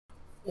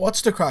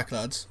What's the crack,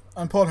 lads?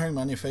 I'm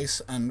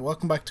PaulHairyManlyFace, and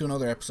welcome back to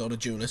another episode of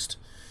Duelyst.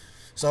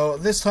 So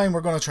this time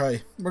we're gonna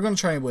try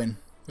and win.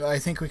 I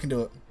think we can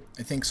do it.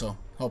 I think so.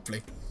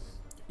 Hopefully,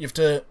 you have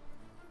to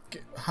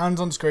get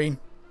hands on screen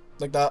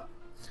like that.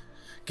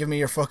 Give me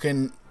your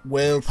fucking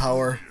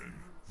willpower.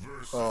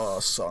 Oh,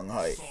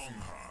 Songhai,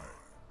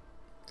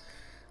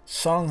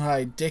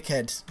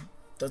 dickhead.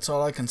 That's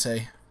all I can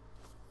say.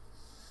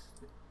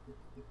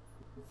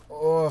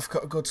 Oh, I've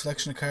got a good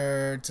selection of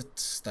cards at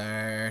the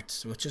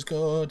start, which is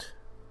good.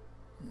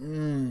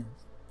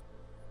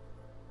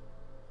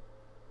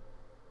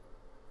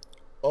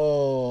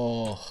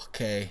 Oh,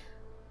 okay.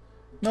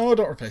 No,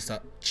 don't replace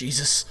that.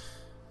 Jesus.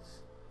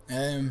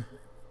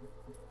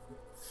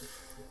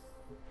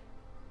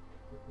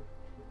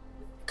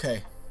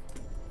 Okay.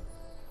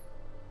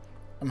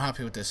 I'm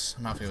happy with this.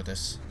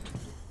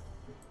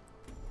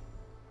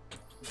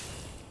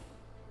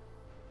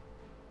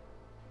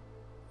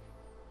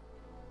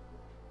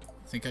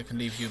 I think I can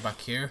leave you back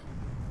here.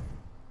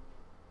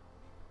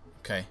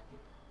 Okay.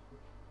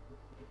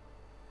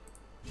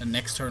 And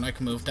next turn I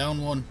can move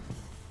down one.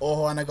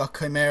 Oh, and I got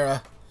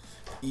Chimera.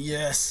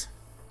 Yes.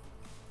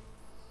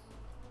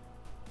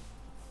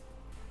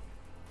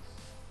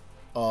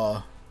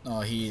 Oh,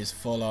 he is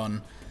full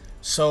on.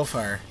 So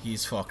far,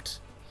 he's fucked.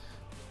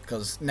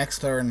 Because next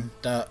turn,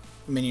 that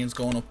minion's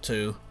going up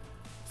to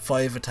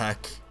 5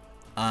 attack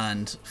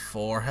and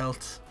 4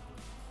 health.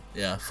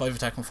 Yeah, 5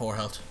 attack and 4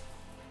 health.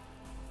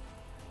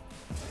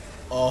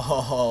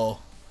 Oh,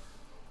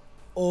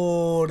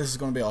 this is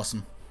going to be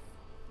awesome.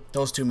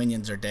 Those 2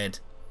 minions are dead.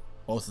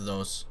 Both of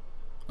those.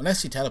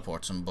 Unless he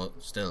teleports them,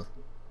 but still.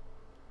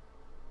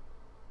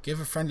 Give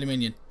a friendly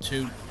minion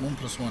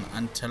 1+1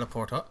 and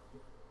teleport up.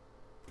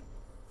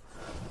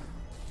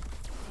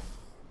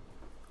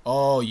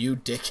 Oh, you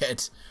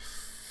dickhead.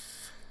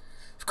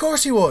 Of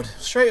course he would.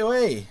 Straight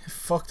away.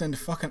 Fucked in the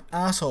fucking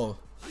asshole.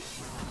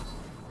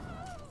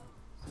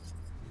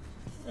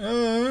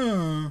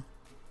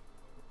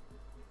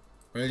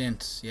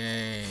 Brilliant.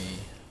 Yay.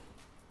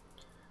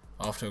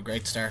 Off to a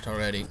great start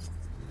already.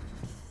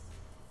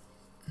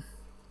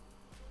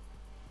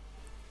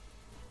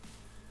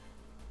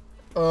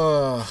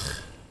 Ugh.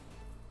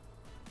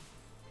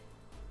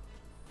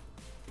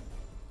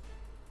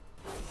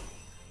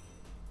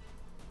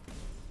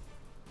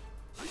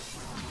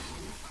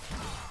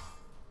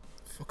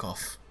 Fuck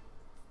off.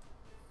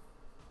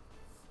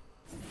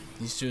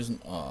 He's choosing.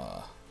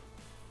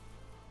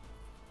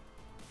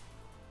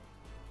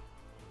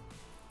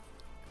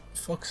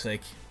 Fuck's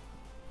sake.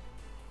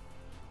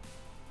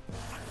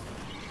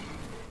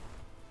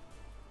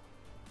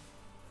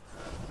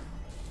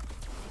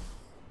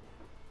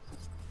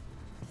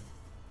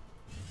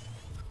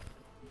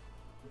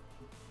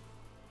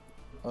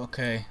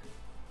 Okay.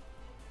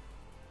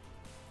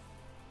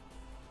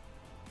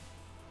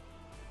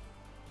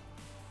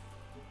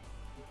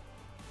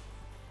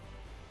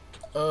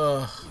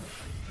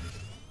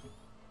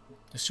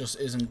 This just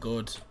isn't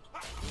good.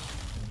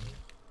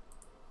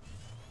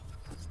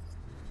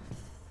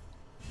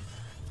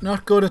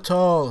 Not good at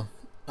all.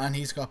 And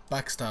he's got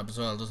backstab as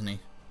well, doesn't he?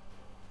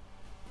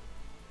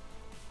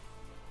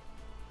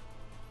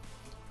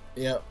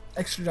 Yeah,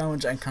 extra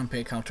damage and can't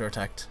be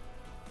counter-attacked.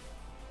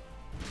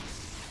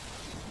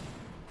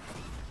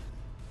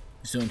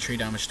 He's doing 3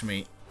 damage to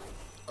me.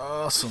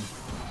 Awesome.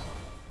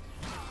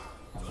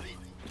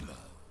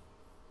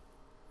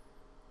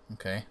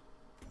 Okay.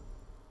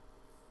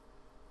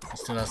 He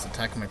still has to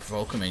attack my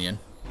provoke minion.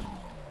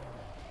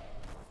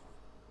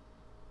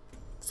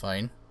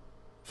 Fine.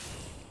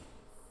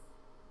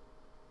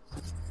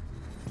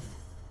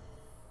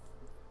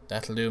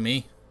 That'll do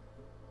me.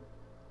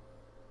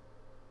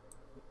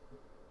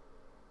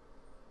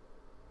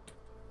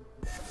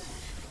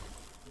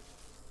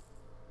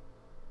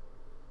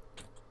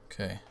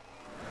 Okay.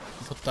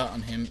 Put that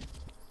on him.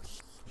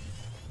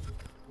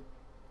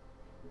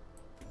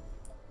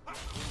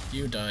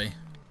 You die.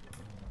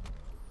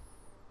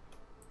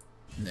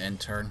 In the end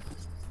turn.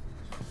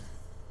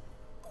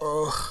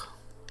 Ugh.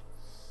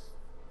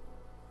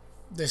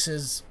 This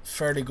is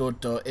fairly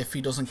good though if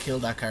he doesn't kill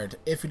that card.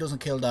 If he doesn't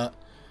kill that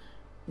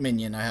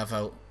minion I have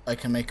out, I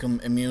can make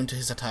him immune to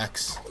his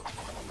attacks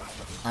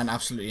and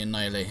absolutely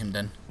annihilate him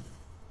then.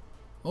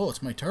 Oh,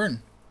 it's my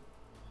turn.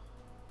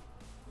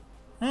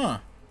 Huh.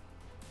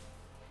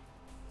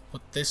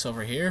 Put this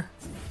over here.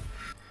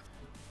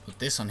 Put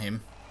this on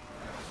him.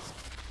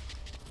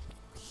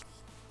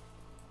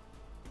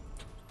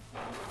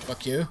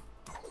 Fuck you.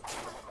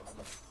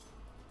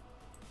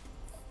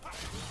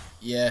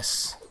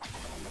 Yes.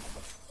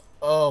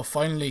 Oh,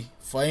 finally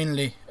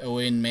a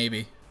win,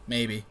 maybe.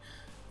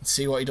 Let's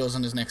see what he does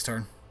on his next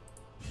turn.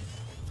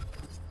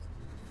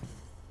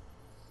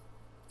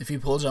 If he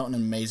pulls out an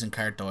amazing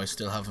card though, I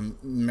still have a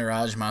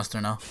Mirage Master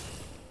now.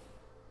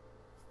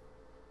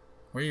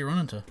 Where are you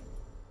running to?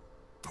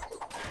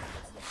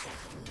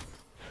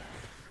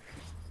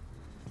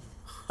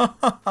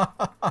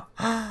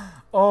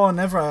 Oh,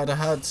 never had I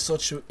had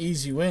such an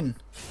easy win.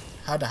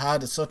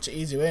 Had such an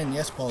easy win,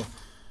 yes, Paul.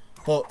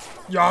 But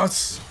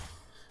yes,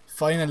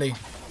 finally,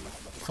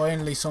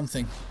 Finally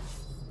something.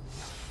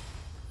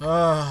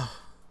 Ah.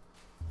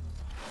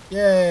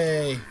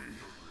 Yay.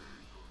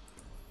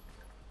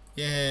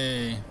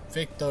 Yay.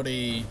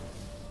 Victory.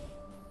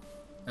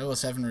 Level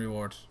 7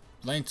 reward.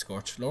 Blind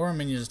Scorch. Lower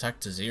minions attack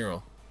to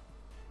 0.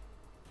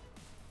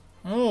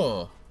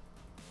 Oh.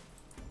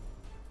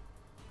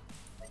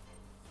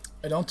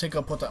 I don't think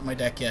I'll put that in my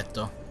deck yet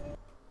though.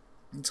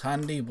 It's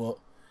handy, but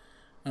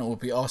it would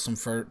be awesome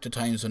for the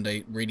times when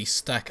they really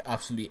stack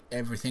absolutely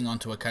everything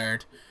onto a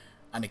card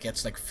and it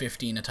gets like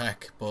 15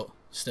 attack, but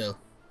still.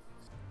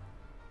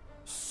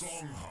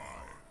 Songhai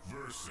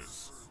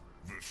versus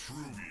the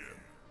Shruvian.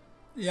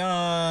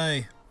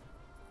 Yay!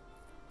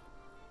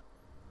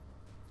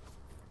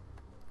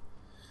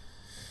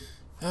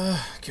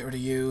 Get rid of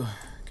you.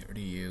 Get rid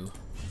of you.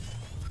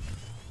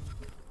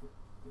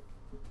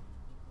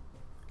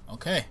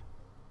 Okay.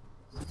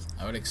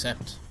 I would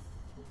accept.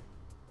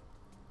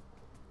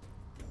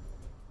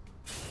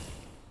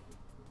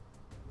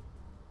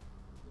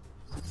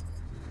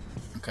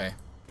 Okay.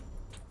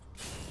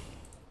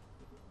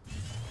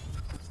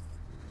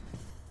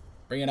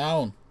 Bring it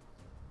on.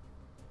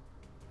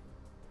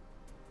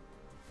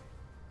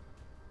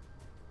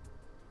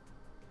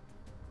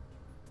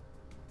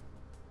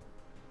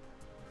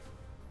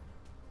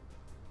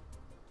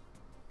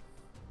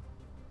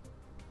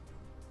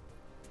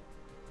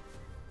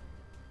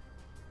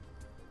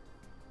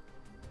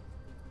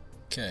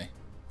 Okay.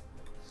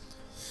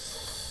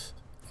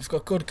 I've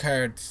got good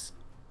cards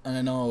and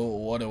I know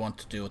what I want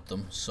to do with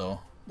them, so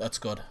that's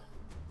good.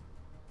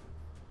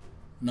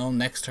 Now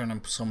next turn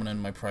I'm summoning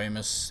my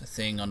Primus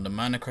thing on the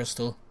mana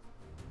crystal,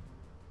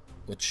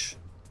 which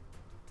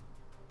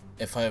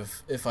if I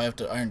have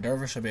the Iron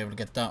Dervish I'll be able to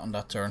get that on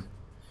that turn.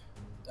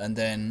 And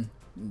then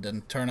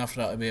turn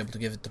after that I'll be able to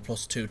give it the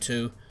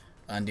 +2/2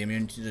 and the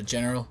immunity to the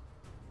general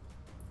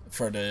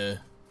for the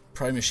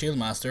Primus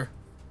Shieldmaster,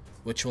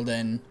 which will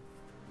then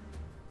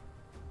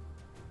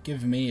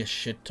give me a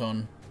shit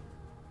ton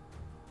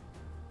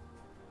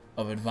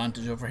of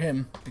advantage over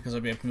him because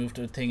I'll be able to move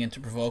the thing into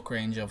provoke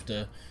range of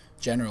the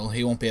general.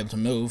 He won't be able to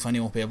move and he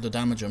won't be able to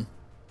damage him.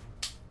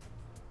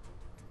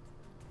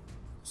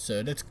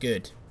 So that's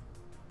good.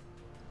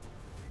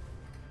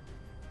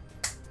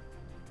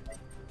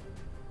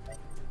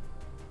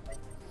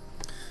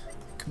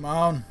 Come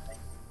on.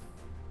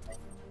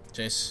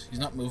 Jace, he's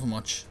not moving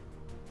much.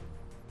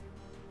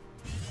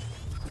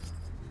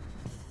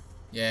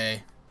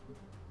 Yay.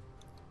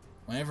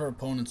 Whenever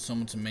opponent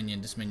summons a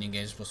minion, this minion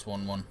gains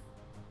 +1/1.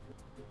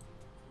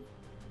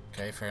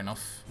 Okay, fair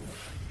enough.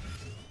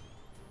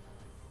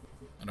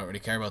 I don't really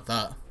care about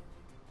that.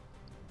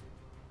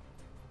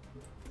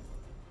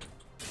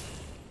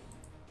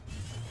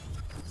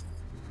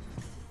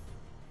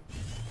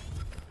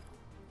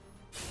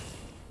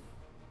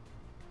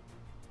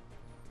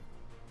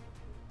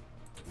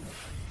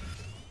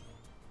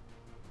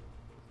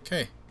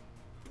 Okay.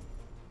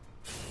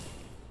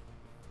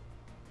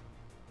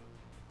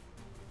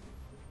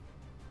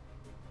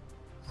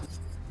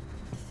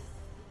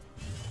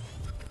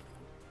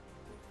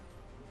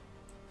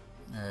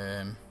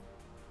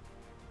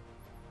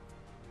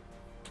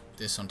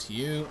 This onto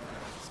you.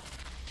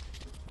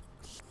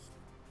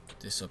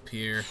 This up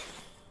here.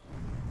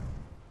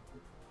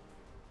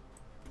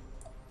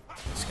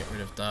 Let's get rid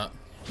of that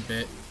a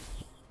bit.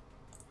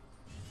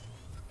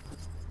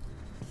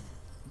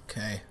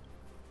 Okay.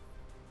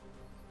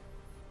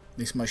 At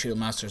least my Shield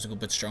Master is a good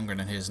bit stronger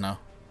than his now.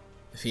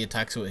 If he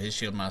attacks with his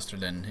Shield Master,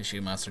 then his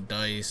Shield Master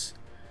dies.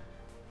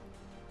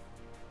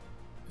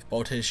 If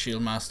both his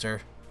Shield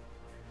Master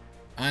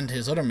and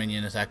his other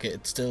minion attack it,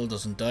 it still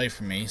doesn't die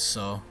for me,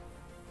 so...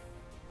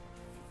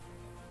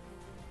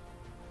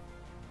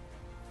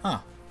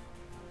 Huh.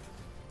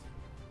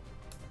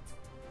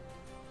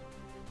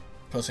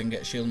 Plus I can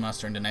get Shield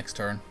Master in the next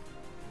turn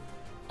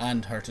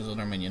and hurt his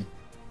other minion.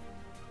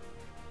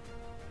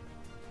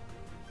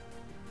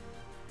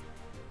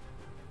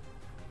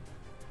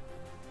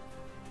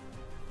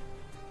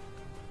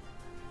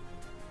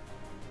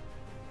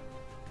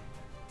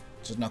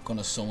 Just not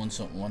gonna summon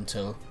something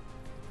until...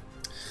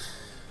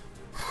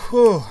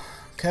 Whew.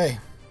 Okay.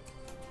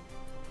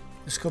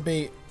 This could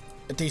be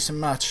a decent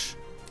match.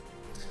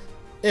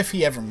 If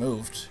he ever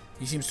moved.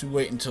 He seems to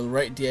wait until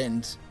right at the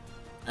end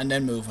and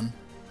then moving.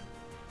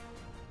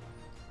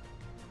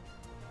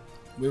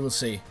 We will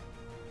see.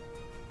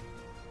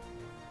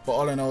 But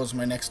all I know is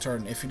my next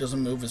turn, if he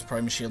doesn't move his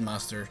Primus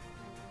Shieldmaster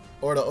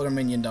or the other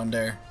minion down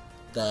there,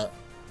 that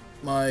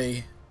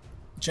my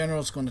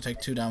general's going to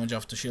take 2 damage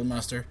off the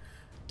Shieldmaster,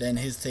 then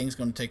his thing's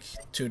going to take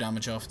 2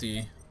 damage off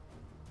the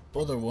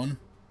other one.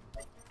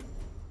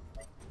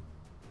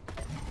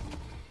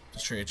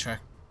 Plus 3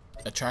 attract.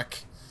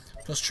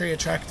 Plus 3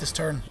 attract this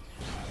turn.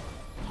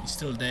 He's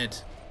still dead.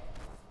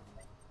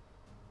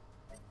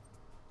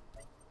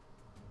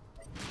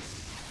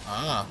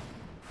 Ah.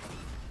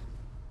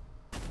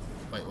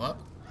 Wait, what?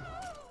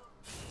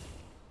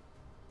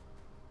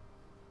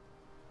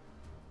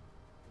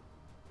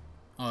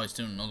 Oh, he's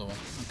doing another one.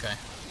 Okay.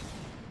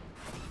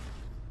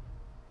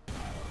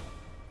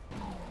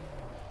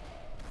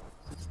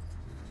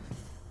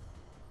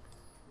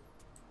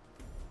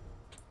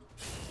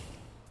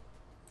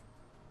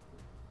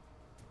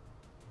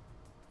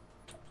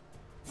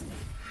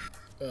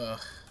 Ugh.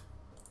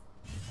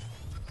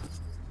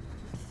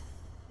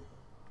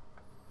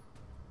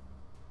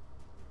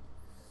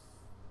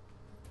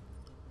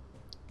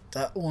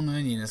 That one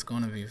minion is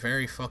going to be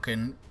very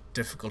fucking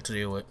difficult to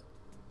deal with.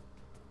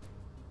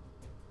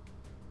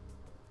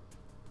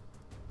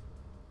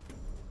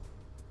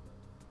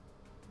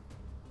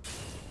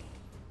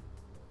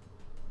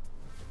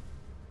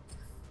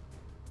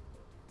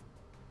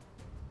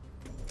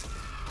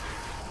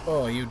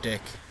 Oh, you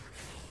dick.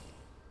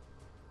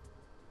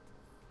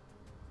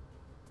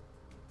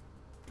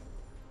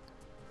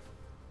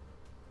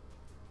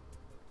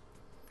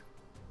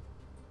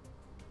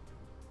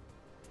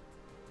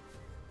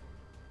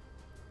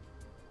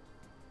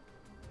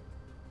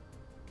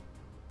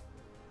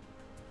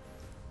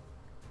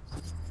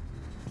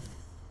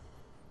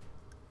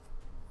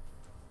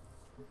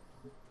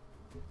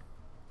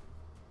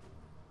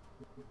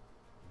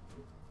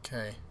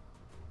 Okay.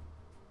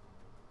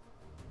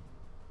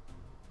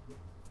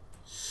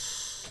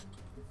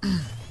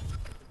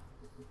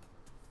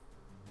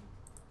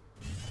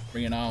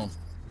 Bring it on.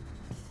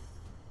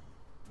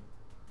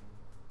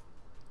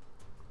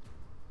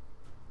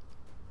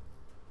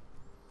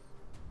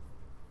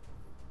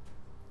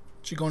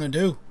 What's she gonna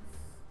do?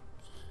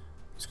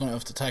 She's gonna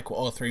have to attack with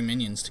all 3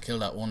 minions to kill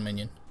that 1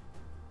 minion.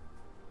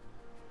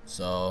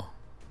 So,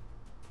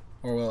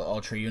 or well,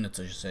 all 3 units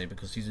I should say,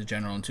 because he's a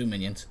general and 2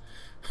 minions.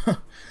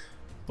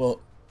 But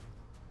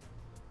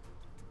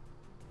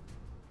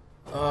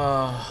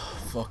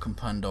fucking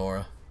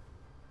Pandora.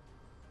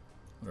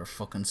 With her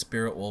fucking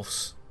spirit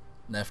wolves.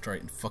 Left,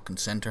 right, and fucking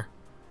center.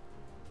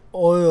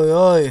 Oi, oi,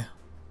 oi.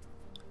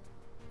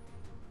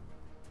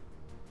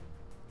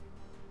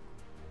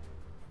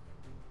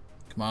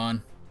 Come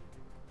on.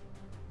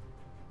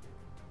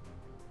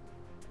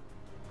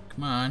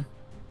 Come on.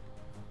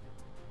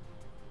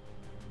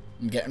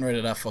 I'm getting rid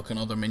of that fucking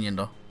other minion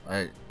though.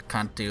 I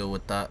can't deal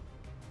with that.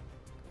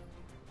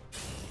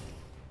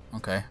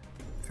 Okay,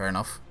 fair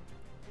enough.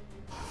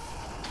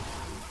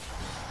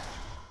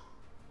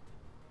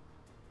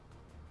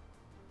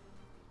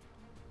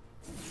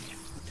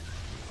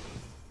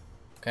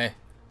 Okay.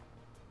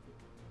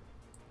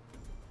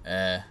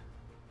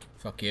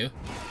 Fuck you.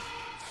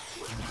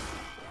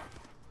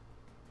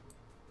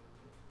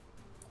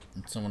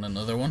 And someone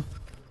another one.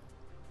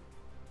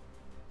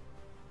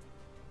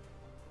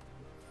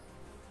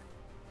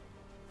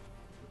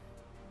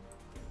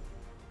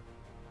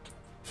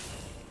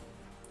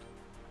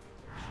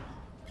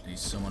 Please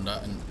summon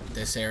that in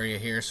this area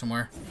here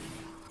somewhere.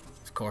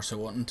 Of course I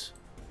wouldn't.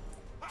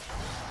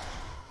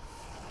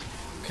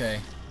 Okay.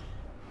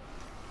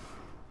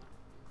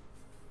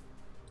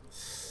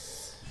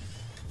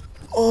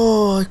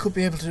 Oh, I could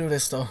be able to do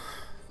this though.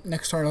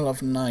 Next turn I'll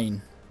have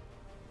 9.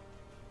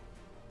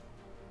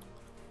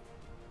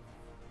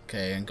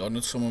 Okay, I'm going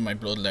to summon my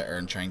bloodletter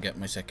and try and get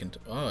my second.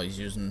 Oh, he's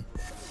using.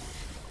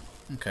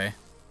 Okay.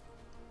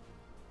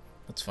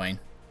 That's fine.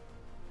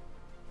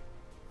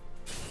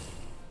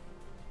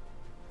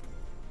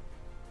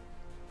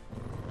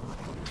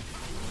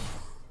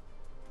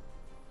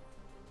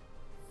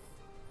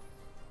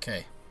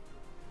 Okay.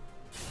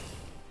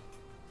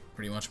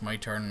 Pretty much my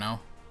turn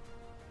now.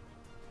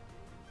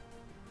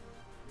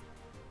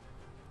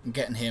 I'm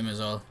getting him as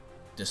well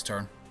this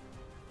turn.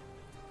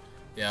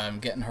 Yeah, I'm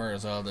getting her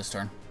as well this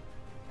turn,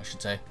 I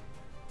should say.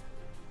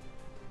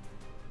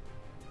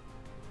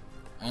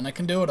 And I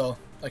can do it all.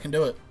 I can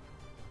do it.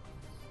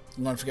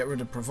 I'm going to have to get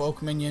rid of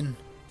provoke minion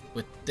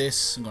with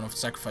this. I'm going to have to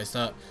sacrifice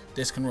that.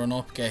 This can run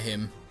up, get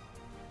him.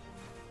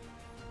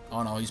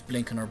 Oh no, he's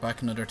blinking her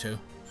back another 2.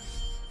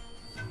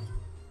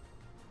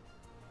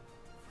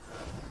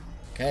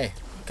 Okay,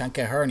 can't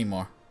get her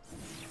anymore.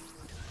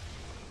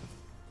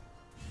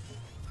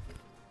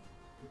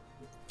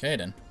 Okay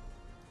then.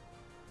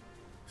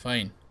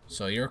 Fine.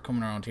 So you're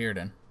coming around here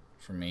then,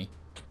 for me.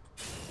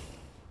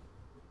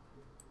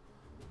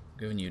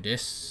 Giving you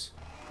this.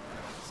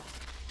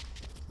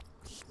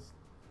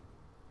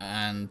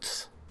 And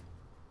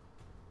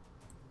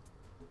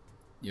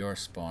you're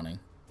spawning.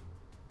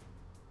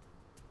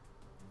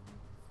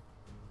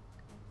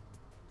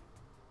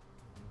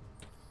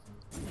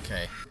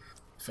 Okay.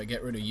 If I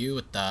get rid of you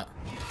with that.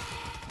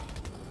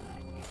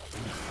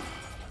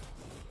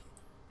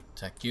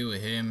 Attack you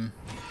with him.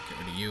 Get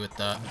rid of you with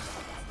that.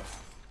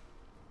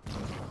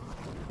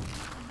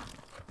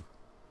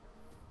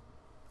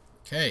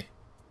 Okay.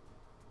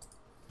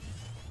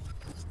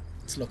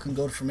 It's looking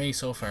good for me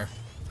so far.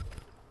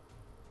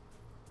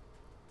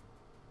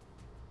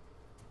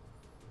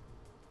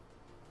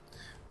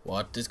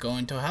 What is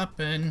going to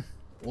happen?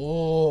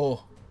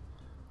 Oh.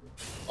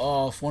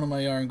 Oh, if one of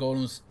my iron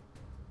golems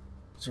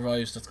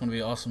survives, that's going to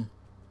be awesome.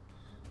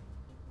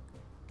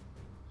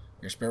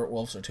 Your spirit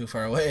wolves are too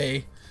far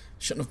away.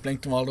 Shouldn't have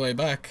blinked them all the way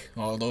back.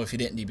 Although if you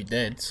didn't, he'd be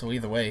dead. So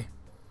either way.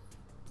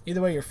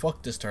 Either way, you're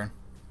fucked this turn.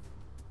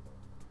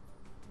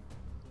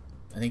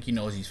 I think he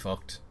knows he's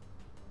fucked.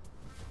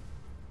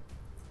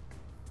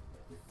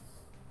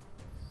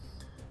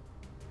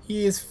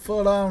 He is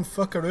full on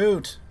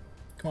fuckaroo.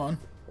 Come on.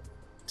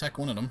 Attack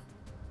one of them,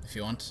 if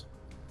you want.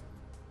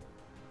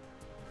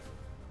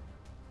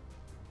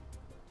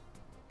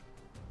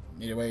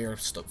 Either way, you're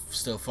still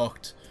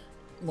fucked.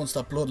 Once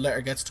that blood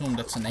letter gets to him,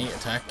 that's an 8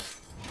 attack.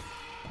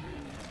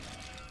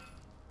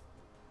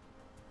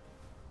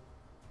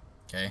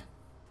 Okay.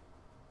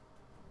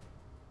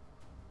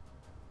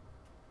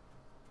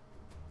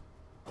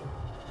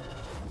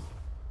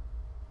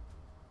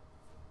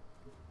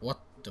 What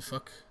the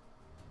fuck?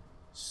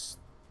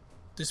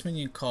 This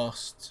minion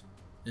cost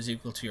is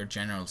equal to your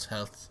general's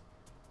health.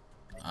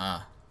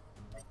 Ah.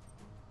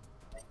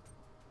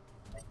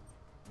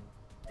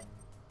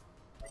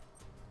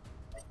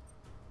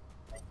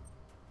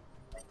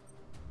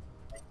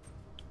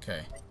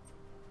 Okay.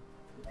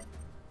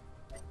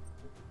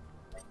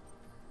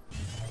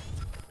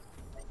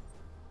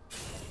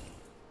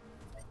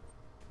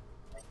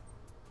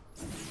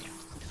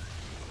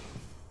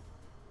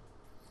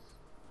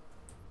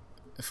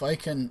 If I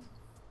can...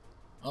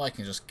 Oh, I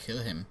can just kill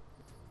him.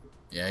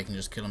 Yeah, I can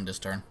just kill him this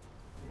turn.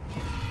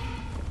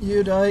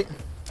 You die.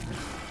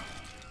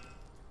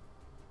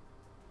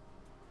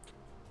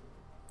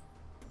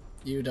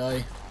 You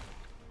die.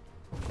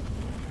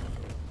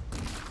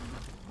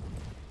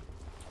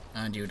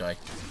 And you die.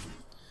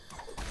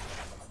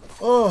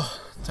 Oh,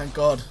 thank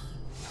God.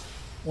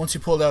 Once you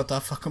pulled out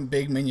that fucking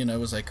big minion, I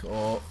was like,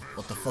 oh,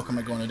 what the fuck am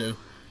I going to do?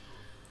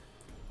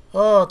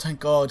 Oh, thank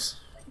God.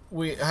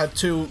 We had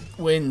 2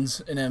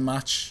 wins in a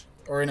match,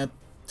 or in a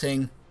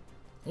thing.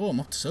 Oh, I'm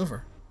up to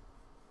silver.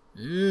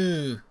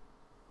 Ooh.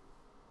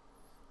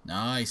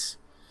 Nice.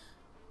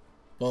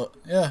 But,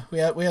 yeah, we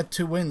had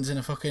 2 wins in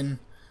a fucking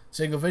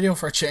single video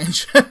for a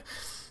change.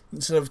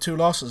 Instead of 2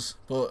 losses.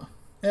 But,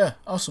 yeah,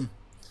 awesome.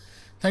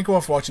 Thank you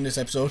all for watching this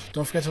episode.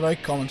 Don't forget to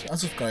like, comment, and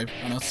subscribe,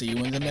 and I'll see you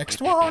in the next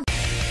one.